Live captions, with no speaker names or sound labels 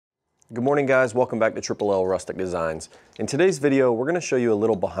Good morning guys, welcome back to L Rustic Designs. In today's video, we're going to show you a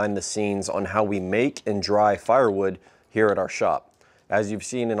little behind the scenes on how we make and dry firewood here at our shop. As you've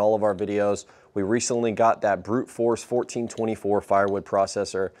seen in all of our videos, we recently got that brute force 1424 firewood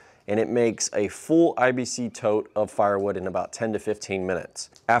processor, and it makes a full IBC tote of firewood in about 10 to 15 minutes.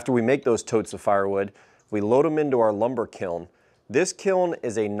 After we make those totes of firewood, we load them into our lumber kiln. This kiln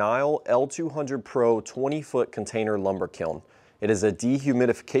is a Nyle L200 Pro 20-foot container lumber kiln. It is a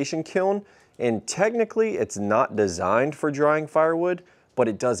dehumidification kiln, and technically it's not designed for drying firewood, but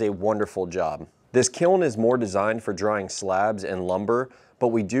it does a wonderful job. This kiln is more designed for drying slabs and lumber, but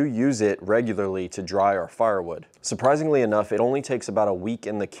we do use it regularly to dry our firewood. Surprisingly enough, it only takes about a week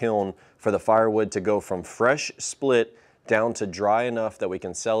in the kiln for the firewood to go from fresh split down to dry enough that we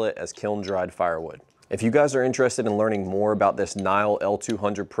can sell it as kiln dried firewood. If you guys are interested in learning more about this Nyle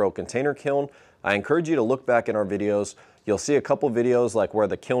L200 Pro container kiln, I encourage you to look back in our videos. You'll see a couple videos like where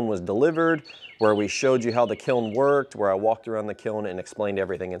the kiln was delivered, where we showed you how the kiln worked, where I walked around the kiln and explained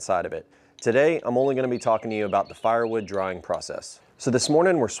everything inside of it. Today, I'm only going to be talking to you about the firewood drying process. So this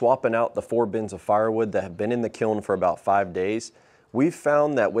morning, we're swapping out the 4 bins of firewood that have been in the kiln for about 5 days. We've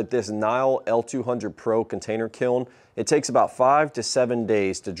found that with this Nyle L200 Pro container kiln, it takes about 5 to 7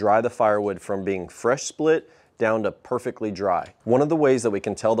 days to dry the firewood from being fresh split down to perfectly dry. One of the ways that we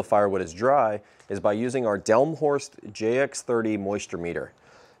can tell the firewood is dry is by using our Delmhorst JX-30 moisture meter.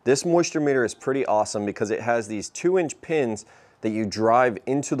 This moisture meter is pretty awesome because it has these 2-inch pins that you drive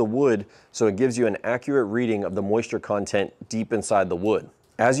into the wood, so it gives you an accurate reading of the moisture content deep inside the wood.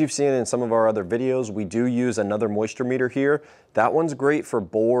 As you've seen in some of our other videos, we do use another moisture meter here. That one's great for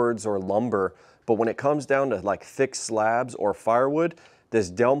boards or lumber, but when it comes down to like thick slabs or firewood, this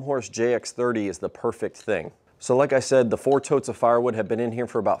Delmhorst JX-30 is the perfect thing. So like I said, the 4 totes of firewood have been in here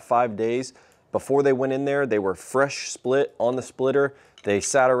for about 5 days. Before they went in there, they were fresh split on the splitter. They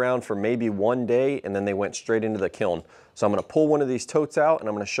sat around for maybe 1 day and then they went straight into the kiln. So I'm going to pull one of these totes out and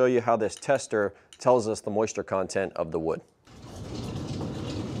I'm going to show you how this tester tells us the moisture content of the wood.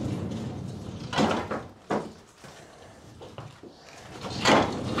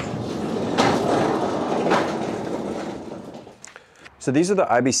 So these are the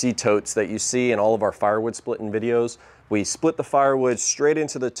IBC totes that you see in all of our firewood splitting videos. We split the firewood straight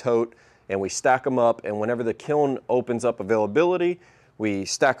into the tote and we stack them up, and whenever the kiln opens up availability, we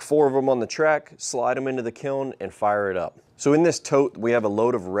stack 4 of them on the track, slide them into the kiln and fire it up. So in this tote, we have a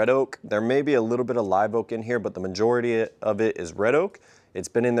load of red oak. There may be a little bit of live oak in here, but the majority of it is red oak. It's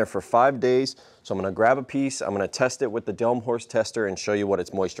been in there for 5 days. So I'm gonna grab a piece, I'm gonna test it with the Delmhorst tester and show you what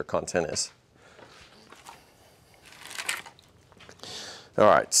its moisture content is. All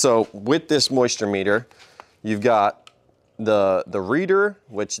right, so with this moisture meter, you've got the reader,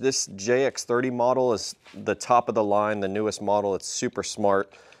 which this JX-30 model is the top of the line, the newest model. It's super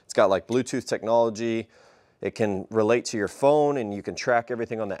smart. It's got like Bluetooth technology. It can relate to your phone and you can track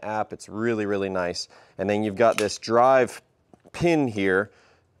everything on the app. It's really, really nice. And then you've got this drive pin here.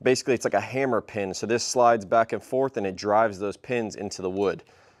 Basically, it's like a hammer pin. So this slides back and forth and it drives those pins into the wood.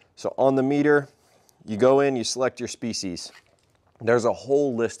 So on the meter, you go in, you select your species. There's a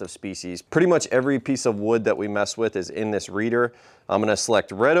whole list of species. Pretty much every piece of wood that we mess with is in this reader. I'm gonna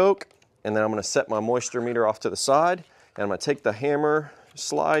select red oak, and then I'm gonna set my moisture meter off to the side, and I'm gonna take the hammer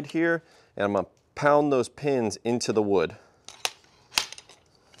slide here, and I'm gonna pound those pins into the wood.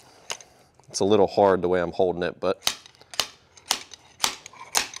 It's a little hard the way I'm holding it, but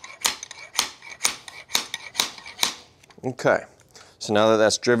okay. So now that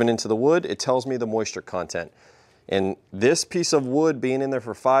that's driven into the wood, it tells me the moisture content. And this piece of wood being in there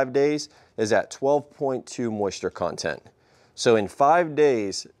for 5 days is at 12.2 moisture content. So in 5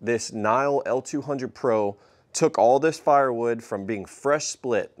 days, this Nyle L200 Pro took all this firewood from being fresh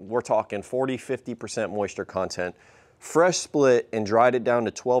split, we're talking 40–50% moisture content, fresh split, and dried it down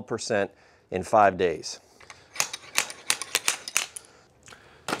to 12% in 5 days.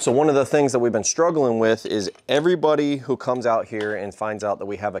 So one of the things that we've been struggling with is everybody who comes out here and finds out that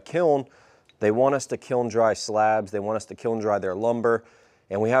we have a kiln, they want us to kiln dry slabs, they want us to kiln dry their lumber,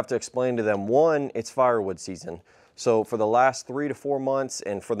 and we have to explain to them, one, it's firewood season. So for the last 3 to 4 months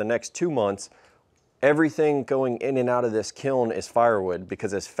and for the next 2 months, everything going in and out of this kiln is firewood,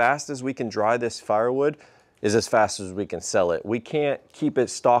 because as fast as we can dry this firewood is as fast as we can sell it. We can't keep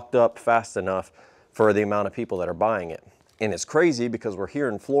it stocked up fast enough for the amount of people that are buying it. And it's crazy because we're here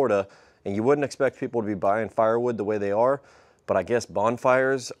in Florida and you wouldn't expect people to be buying firewood the way they are. But I guess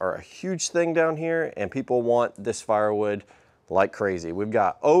bonfires are a huge thing down here and people want this firewood like crazy. We've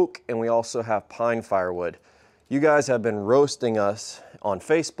got oak and we also have pine firewood. You guys have been roasting us on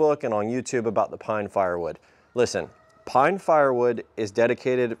Facebook and on YouTube about the pine firewood. Listen, pine firewood is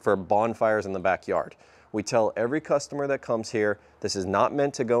dedicated for bonfires in the backyard. We tell every customer that comes here, this is not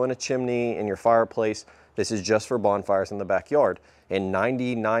meant to go in a chimney in your fireplace. This is just for bonfires in the backyard. And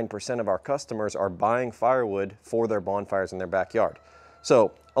 99% of our customers are buying firewood for their bonfires in their backyard.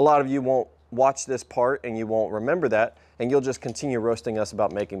 So a lot of you won't watch this part and you won't remember that, and you'll just continue roasting us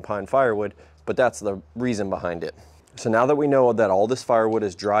about making pine firewood, but that's the reason behind it. So now that we know that all this firewood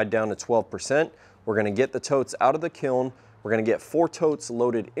is dried down to 12%, we're gonna get the totes out of the kiln. We're gonna get 4 totes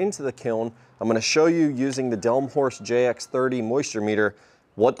loaded into the kiln. I'm gonna show you using the Delmhorst JX-30 moisture meter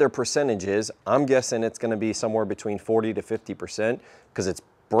what their percentage is. I'm guessing it's gonna be somewhere between 40 to 50% because it's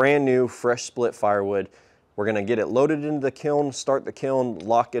brand new, fresh split firewood. We're gonna get it loaded into the kiln, start the kiln,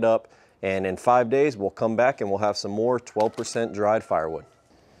 lock it up, and in 5 days, we'll come back and we'll have some more 12% dried firewood.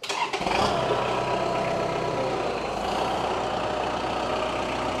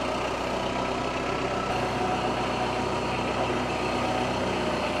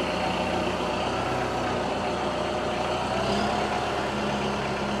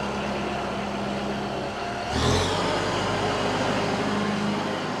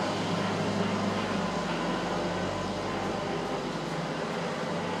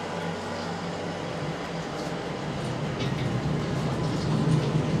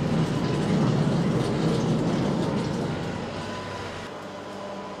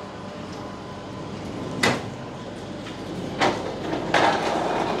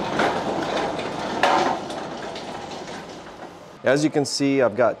 As you can see,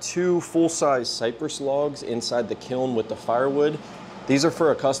 I've got 2 full-size cypress logs inside the kiln with the firewood. These are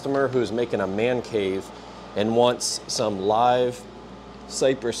for a customer who's making a man cave and wants some live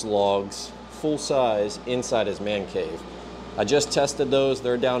cypress logs, full size, inside his man cave. I just tested those.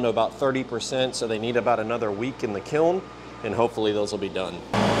 They're down to about 30%, so they need about another week in the kiln, and hopefully those will be done.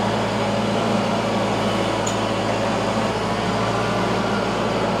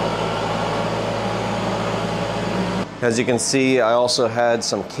 As you can see, I also had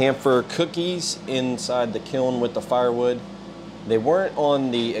some camphor cookies inside the kiln with the firewood. They weren't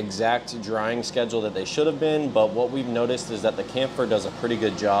on the exact drying schedule that they should have been, but what we've noticed is that the camphor does a pretty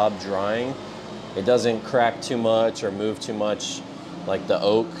good job drying. It doesn't crack too much or move too much like the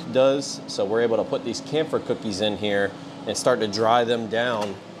oak does. So we're able to put these camphor cookies in here and start to dry them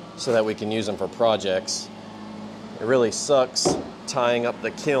down so that we can use them for projects. It really sucks tying up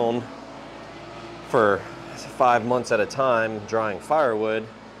the kiln for 5 months at a time drying firewood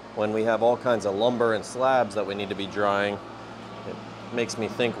when we have all kinds of lumber and slabs that we need to be drying. It makes me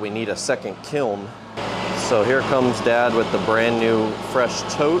think we need a second kiln. So here comes Dad with the brand new fresh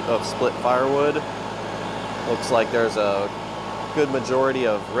tote of split firewood. Looks like there's a good majority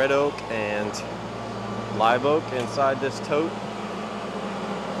of red oak and live oak inside this tote.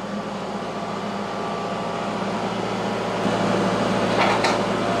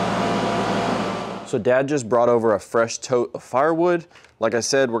 So Dad just brought over a fresh tote of firewood. Like I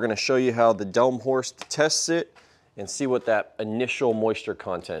said, we're gonna show you how the Delmhorst tests it and see what that initial moisture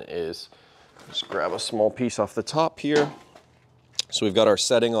content is. Just grab a small piece off the top here. So we've got our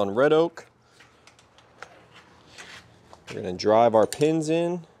setting on red oak. We're gonna drive our pins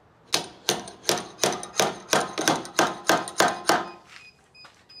in.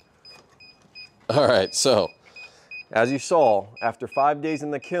 All right, so as you saw, after 5 days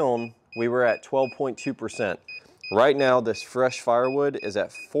in the kiln, we were at 12.2%. Right now, this fresh firewood is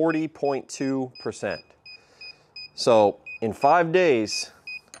at 40.2%. So in 5 days,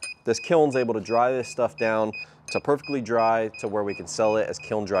 this kiln's able to dry this stuff down to perfectly dry to where we can sell it as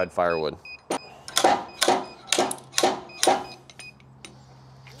kiln dried firewood.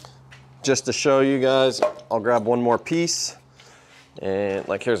 Just to show you guys, I'll grab one more piece. And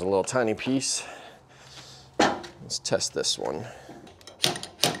like, here's a little tiny piece. Let's test this one.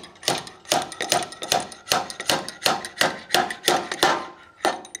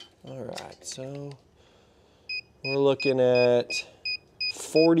 So we're looking at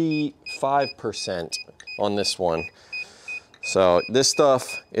 45% on this one. So this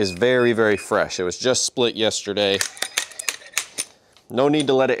stuff is very, very fresh. It was just split yesterday. No need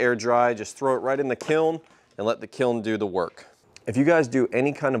to let it air dry. Just throw it right in the kiln and let the kiln do the work. If you guys do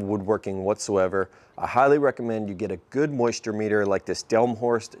any kind of woodworking whatsoever, I highly recommend you get a good moisture meter like this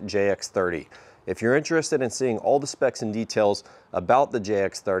Delmhorst JX-30. If you're interested in seeing all the specs and details about the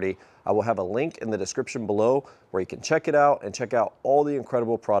JX-30, I will have a link in the description below where you can check it out and check out all the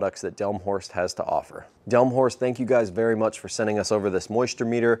incredible products that Delmhorst has to offer. Delmhorst, thank you guys very much for sending us over this moisture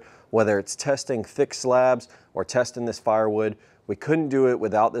meter. Whether it's testing thick slabs or testing this firewood, we couldn't do it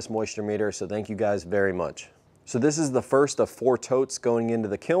without this moisture meter, so thank you guys very much. So this is the first of 4 totes going into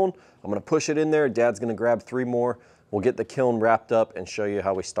the kiln. I'm gonna push it in there. Dad's gonna grab 3 more, We'll get the kiln wrapped up and show you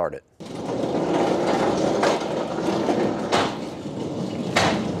how we start it.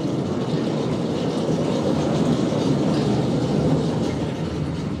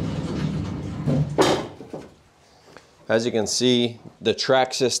 As you can see, the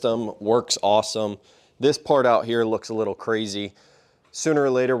track system works awesome. This part out here looks a little crazy. Sooner or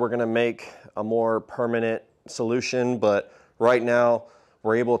later, we're gonna make a more permanent solution, but right now,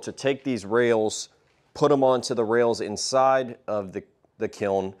 we're able to take these rails, put them onto the rails inside of the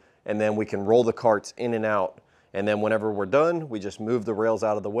kiln, and then we can roll the carts in and out. And then whenever we're done, we just move the rails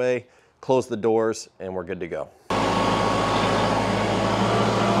out of the way, close the doors, and we're good to go.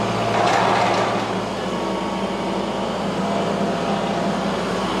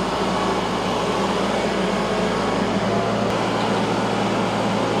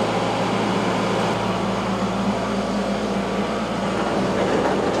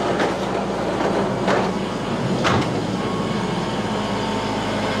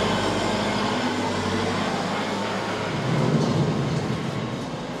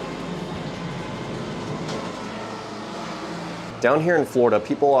 Down here in Florida,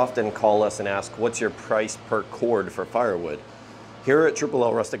 people often call us and ask, what's your price per cord for firewood? Here at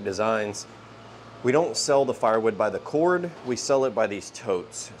L Rustic Designs, we don't sell the firewood by the cord, we sell it by these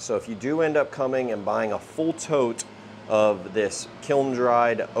totes. So if you do end up coming and buying a full tote of this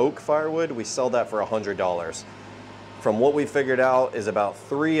kiln-dried oak firewood, we sell that for $100. From what we figured out is about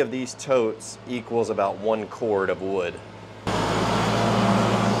 3 of these totes equals about 1 cord of wood.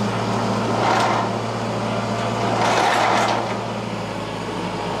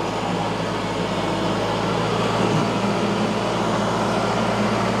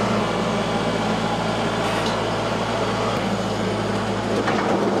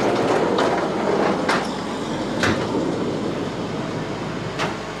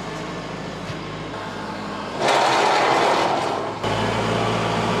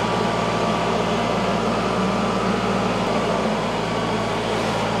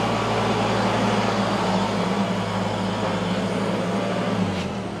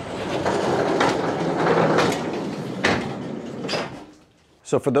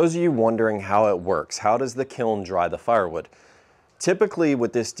 So for those of you wondering how it works, how does the kiln dry the firewood? Typically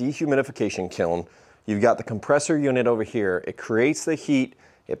with this dehumidification kiln, you've got the compressor unit over here. It creates the heat,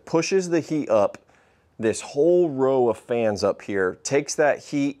 it pushes the heat up. This whole row of fans up here takes that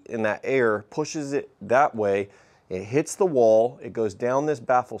heat and that air, pushes it that way. It hits the wall, it goes down this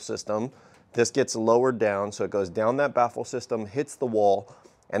baffle system. This gets lowered down, so it goes down that baffle system, hits the wall,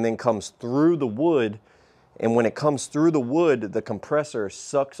 and then comes through the wood. And when it comes through the wood, the compressor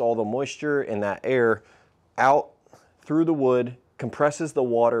sucks all the moisture and that air out through the wood, compresses the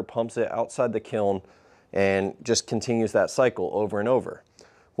water, pumps it outside the kiln, and just continues that cycle over and over.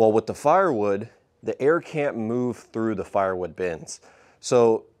 Well, with the firewood, the air can't move through the firewood bins.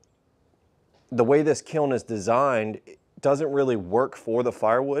 So the way this kiln is designed, it doesn't really work for the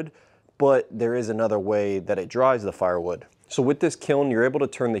firewood, but there is another way that it dries the firewood. So with this kiln, you're able to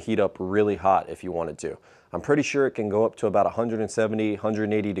turn the heat up really hot if you wanted to. I'm pretty sure it can go up to about 170,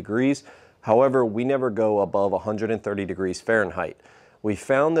 180 degrees. However, we never go above 130 degrees Fahrenheit. We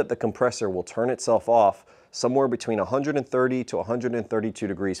found that the compressor will turn itself off somewhere between 130 to 132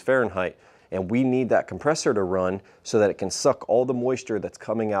 degrees Fahrenheit, and we need that compressor to run so that it can suck all the moisture that's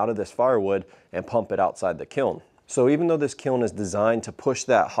coming out of this firewood and pump it outside the kiln. So even though this kiln is designed to push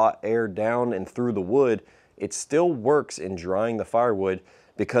that hot air down and through the wood, it still works in drying the firewood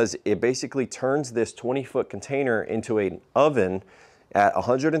because it basically turns this 20-foot container into an oven at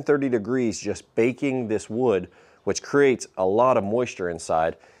 130 degrees, just baking this wood, which creates a lot of moisture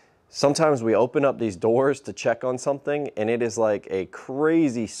inside. Sometimes we open up these doors to check on something and it is like a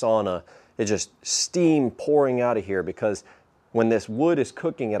crazy sauna. It's just steam pouring out of here because when this wood is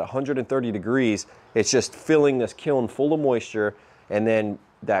cooking at 130 degrees, it's just filling this kiln full of moisture, and then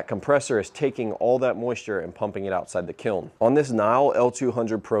that compressor is taking all that moisture and pumping it outside the kiln. On this Nyle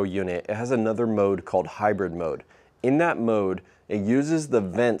L200 Pro unit, it has another mode called hybrid mode. In that mode, it uses the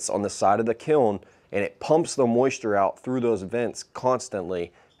vents on the side of the kiln and it pumps the moisture out through those vents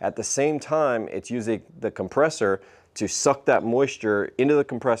constantly. At the same time, it's using the compressor to suck that moisture into the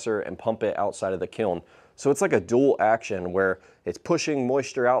compressor and pump it outside of the kiln. So it's like a dual action where it's pushing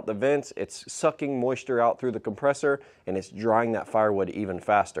moisture out the vents, it's sucking moisture out through the compressor, and it's drying that firewood even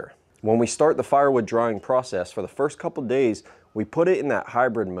faster. When we start the firewood drying process, for the first couple days, we put it in that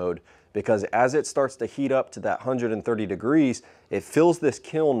hybrid mode because as it starts to heat up to that 130 degrees, it fills this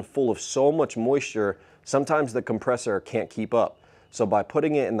kiln full of so much moisture, sometimes the compressor can't keep up. So by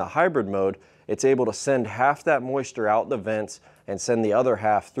putting it in the hybrid mode, it's able to send half that moisture out the vents and send the other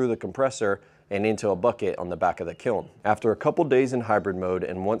half through the compressor, and into a bucket on the back of the kiln. After a couple days in hybrid mode,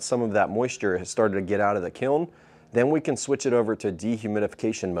 and once some of that moisture has started to get out of the kiln, then we can switch it over to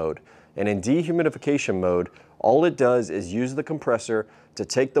dehumidification mode. And in dehumidification mode, all it does is use the compressor to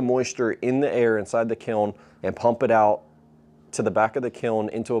take the moisture in the air inside the kiln and pump it out to the back of the kiln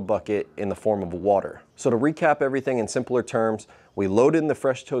into a bucket in the form of water. So to recap everything in simpler terms, we load in the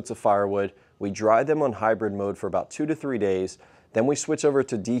fresh totes of firewood, we dry them on hybrid mode for about 2 to 3 days, then we switch over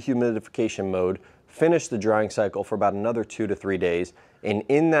to dehumidification mode, finish the drying cycle for about another 2 to 3 days, and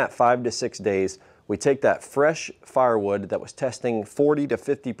in that 5 to 6 days, we take that fresh firewood that was testing 40 to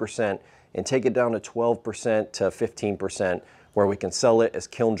 50% and take it down to 12% to 15%, where we can sell it as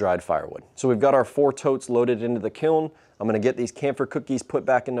kiln dried firewood. So we've got our 4 totes loaded into the kiln. I'm gonna get these camphor cookies put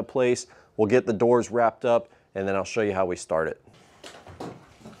back into place. We'll get the doors wrapped up, and then I'll show you how we start it.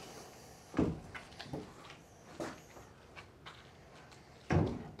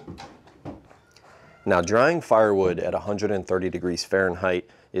 Now, drying firewood at 130 degrees Fahrenheit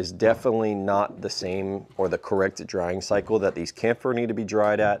is definitely not the same or the correct drying cycle that these camphor need to be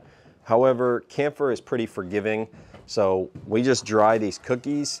dried at. However, camphor is pretty forgiving, so we just dry these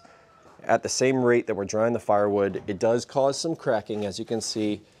cookies at the same rate that we're drying the firewood. It does cause some cracking, as you can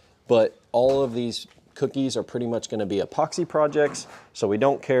see, but all of these cookies are pretty much gonna be epoxy projects, so we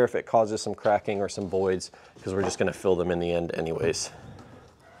don't care if it causes some cracking or some voids, because we're just gonna fill them in the end anyways.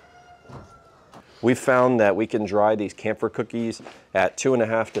 We've found that we can dry these camphor cookies at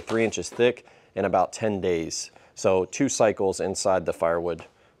 2.5 to 3 inches thick in about 10 days. So 2 cycles inside the firewood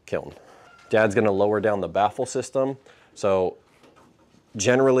kiln. Dad's gonna lower down the baffle system. So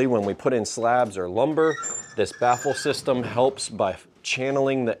generally when we put in slabs or lumber, this baffle system helps by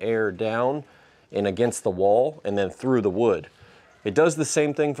channeling the air down and against the wall and then through the wood. It does the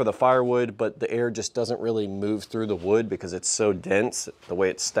same thing for the firewood, but the air just doesn't really move through the wood because it's so dense the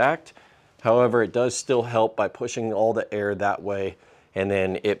way it's stacked. However, it does still help by pushing all the air that way, and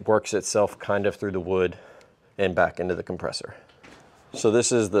then it works itself kind of through the wood and back into the compressor. So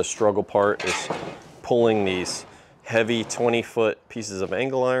this is the struggle part, is pulling these heavy 20-foot pieces of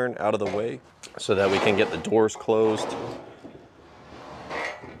angle iron out of the way so that we can get the doors closed.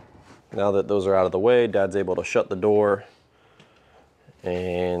 Now that those are out of the way, Dad's able to shut the door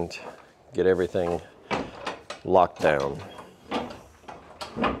and get everything locked down.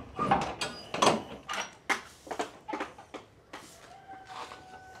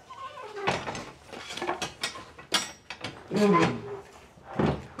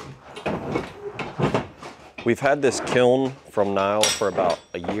 We've had this kiln from Nyle for about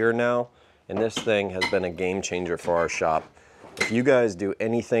a year now, and this thing has been a game changer for our shop. If you guys do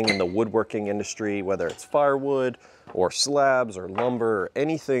anything in the woodworking industry, whether it's firewood or slabs or lumber or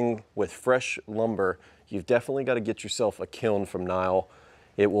anything with fresh lumber, you've definitely got to get yourself a kiln from Nyle.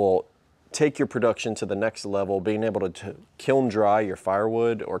 It will take your production to the next level, being able to kiln dry your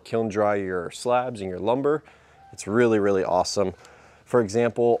firewood or kiln dry your slabs and your lumber. It's really, really awesome. For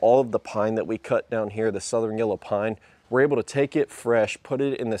example, all of the pine that we cut down here, the southern yellow pine, we're able to take it fresh, put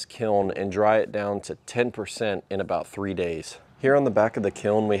it in this kiln and dry it down to 10% in about 3 days. Here on the back of the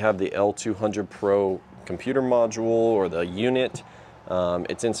kiln, we have the L200 Pro computer module or the unit.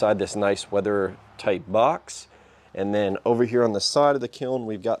 It's inside this nice weather tight box. And then over here on the side of the kiln,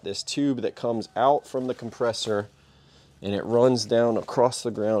 we've got this tube that comes out from the compressor and it runs down across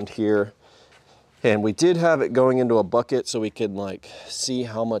the ground here. And we did have it going into a bucket so we could like see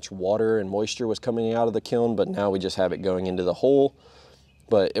how much water and moisture was coming out of the kiln, but now we just have it going into the hole.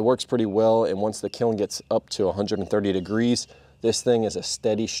 But it works pretty well, and once the kiln gets up to 130 degrees, this thing is a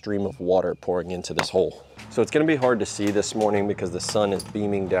steady stream of water pouring into this hole. So it's gonna be hard to see this morning because the sun is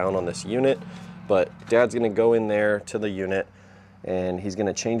beaming down on this unit, but Dad's gonna go in there to the unit and he's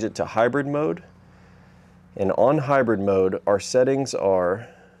gonna change it to hybrid mode. And on hybrid mode, our settings are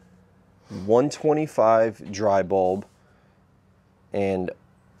 125 dry bulb and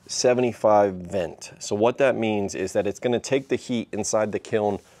 75 vent. So what that means is that it's going to take the heat inside the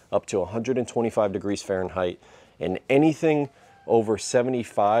kiln up to 125 degrees Fahrenheit, and anything over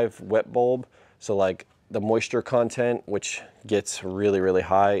 75 wet bulb, so like the moisture content, which gets really, really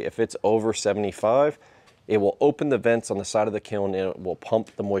high, if it's over 75, it will open the vents on the side of the kiln and it will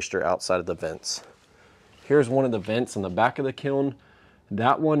pump the moisture outside of the vents. Here's one of the vents on the back of the kiln.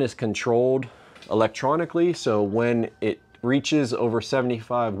 That one is controlled electronically, so when it reaches over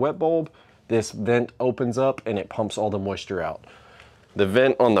 75 wet bulb, this vent opens up and it pumps all the moisture out. The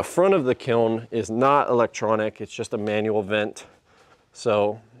vent on the front of the kiln is not electronic, it's just a manual vent.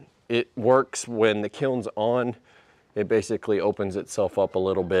 So it works when the kiln's on, it basically opens itself up a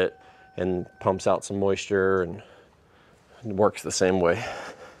little bit and pumps out some moisture, and it works the same way.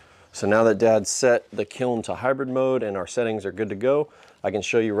 So now that Dad's set the kiln to hybrid mode and our settings are good to go, I can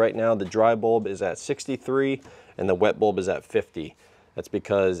show you right now the dry bulb is at 63 and the wet bulb is at 50. That's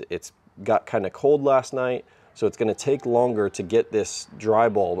because it's got kind of cold last night, so it's going to take longer to get this dry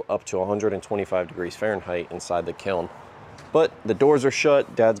bulb up to 125 degrees Fahrenheit inside the kiln. But the doors are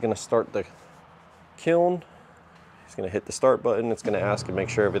shut. Dad's going to start the kiln. He's going to hit the start button. It's going to ask and make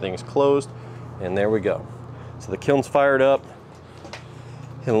sure everything's closed, and there we go. So the kiln's fired up.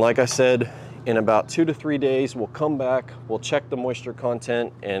 And like I said, in about 2 to 3 days, we'll come back, we'll check the moisture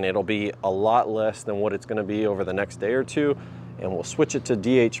content, and it'll be a lot less than what it's gonna be over the next day or two, and we'll switch it to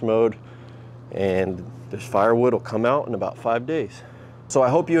DH mode, and this firewood will come out in about 5 days. So I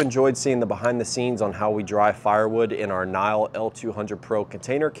hope you enjoyed seeing the behind the scenes on how we dry firewood in our Nyle L200 Pro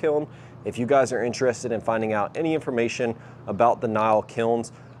container kiln. If you guys are interested in finding out any information about the Nyle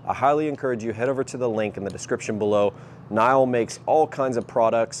kilns, I highly encourage you head over to the link in the description below. Nyle makes all kinds of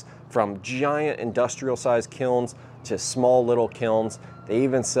products, from giant industrial size kilns to small little kilns. They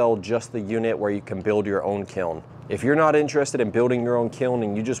even sell just the unit where you can build your own kiln. If you're not interested in building your own kiln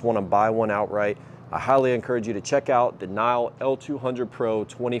and you just want to buy one outright, I highly encourage you to check out the Nyle L200 Pro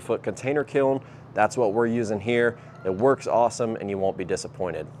 20-foot container kiln. That's what we're using here. It works awesome and you won't be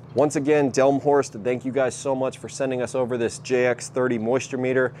disappointed. Once again, Delmhorst, thank you guys so much for sending us over this JX-30 moisture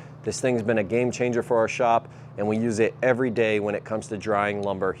meter. This thing's been a game changer for our shop, and we use it every day when it comes to drying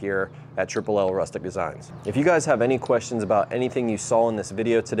lumber here at L Rustic Designs. If you guys have any questions about anything you saw in this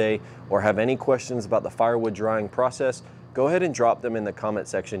video today, or have any questions about the firewood drying process, go ahead and drop them in the comment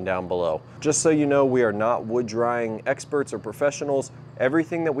section down below. Just so you know, we are not wood drying experts or professionals.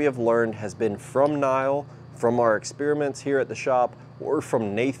 Everything that we have learned has been from Nyle, from our experiments here at the shop, or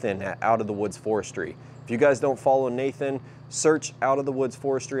from Nathan at Out of the Woods Forestry. If you guys don't follow Nathan, search Out of the Woods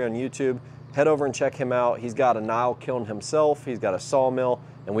Forestry on YouTube. Head over and check him out. He's got a Nyle kiln himself, he's got a sawmill,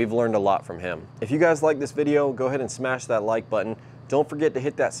 and we've learned a lot from him. If you guys like this video, go ahead and smash that like button. Don't forget to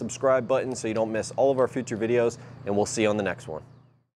hit that subscribe button so you don't miss all of our future videos, and we'll see you on the next one.